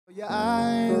Your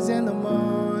eyes in the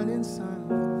morning sun,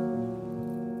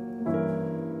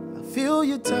 I feel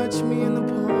you touch me in the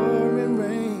pouring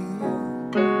rain,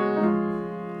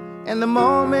 and the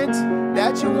moment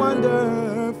that you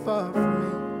wander far from me,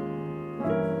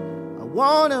 I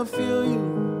wanna feel you,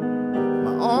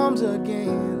 my arms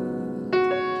again,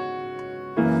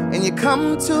 and you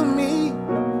come to me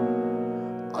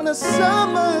on a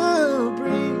summer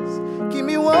breeze, keep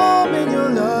me warm in your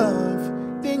love.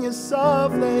 Then you're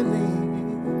softly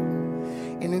leave,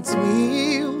 and it's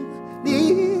me you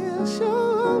need.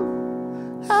 Show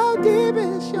how deep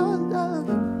is your love?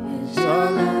 Is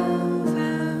your love?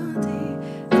 How deep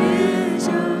is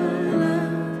your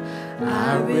love?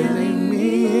 I really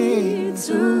need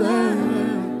to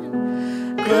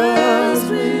learn, 'cause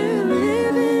we're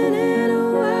living in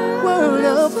a world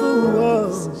of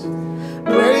fools,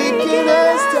 breaking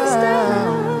us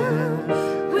down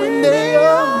when they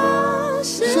all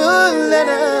should let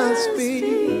us be.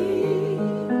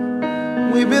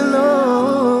 We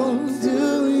belong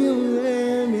to you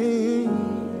and me.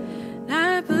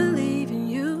 I believe in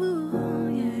you,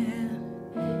 yeah.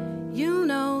 You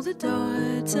know the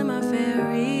door to my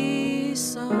very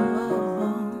soul.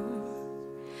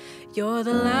 You're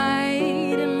the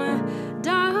light in my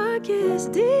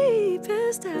darkest,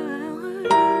 deepest hour.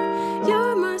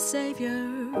 You're my savior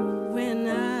when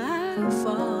I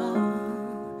fall.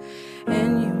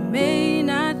 And you may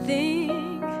not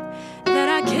think that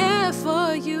I care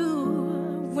for you,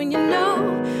 when you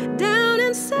know down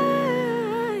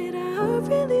inside I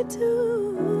really do.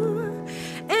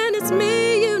 And it's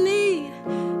me you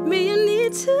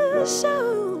need to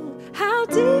show how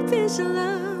deep is your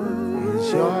love.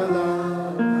 It's your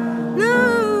love. No,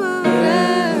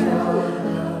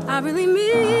 I really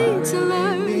mean to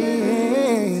learn.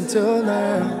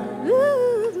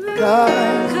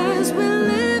 Cause we're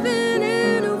living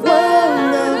in a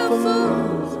world of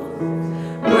fools,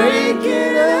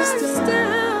 breaking us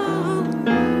down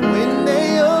when they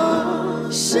all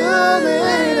should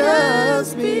let us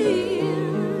be.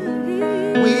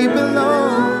 We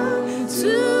belong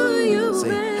to you.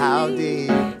 Say, how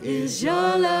deep is your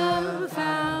love?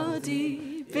 How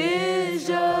deep is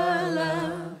your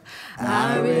love?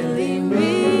 I really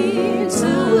mean to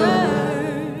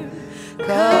learn,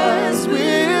 'cause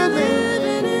we're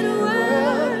living in a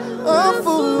world of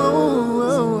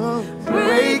fools,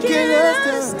 breaking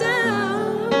us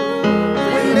down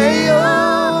when they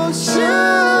all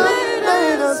should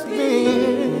let us be.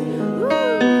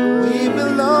 We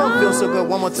belong. Feels so good.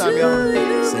 One more time, y'all.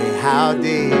 Say, how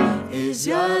deep is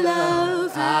your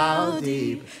love? How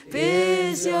deep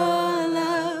is your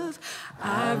love?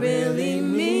 I really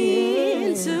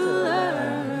mean to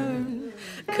learn,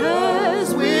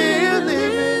 'cause we're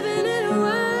living in a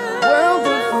world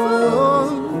of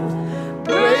fools,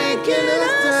 breaking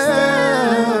us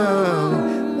down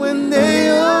when they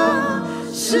all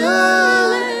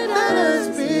should let us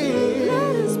be.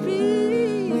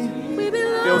 We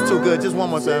belong. Feels too good. Just one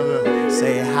more time.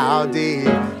 Say, how deep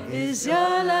is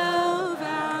your love?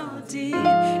 How deep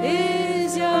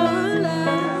is your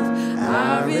love? I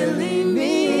really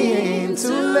mean to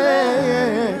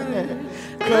learn,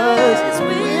 'cause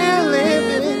we're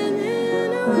living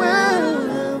in a world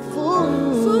of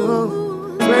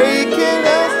fools, breaking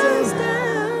us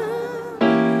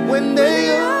down when they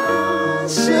all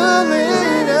should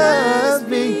let us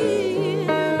be.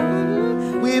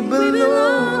 We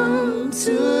belong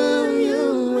to you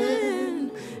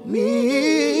and me.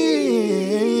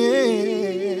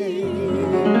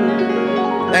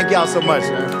 Thank y'all so much.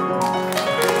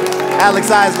 Alex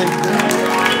Eisman.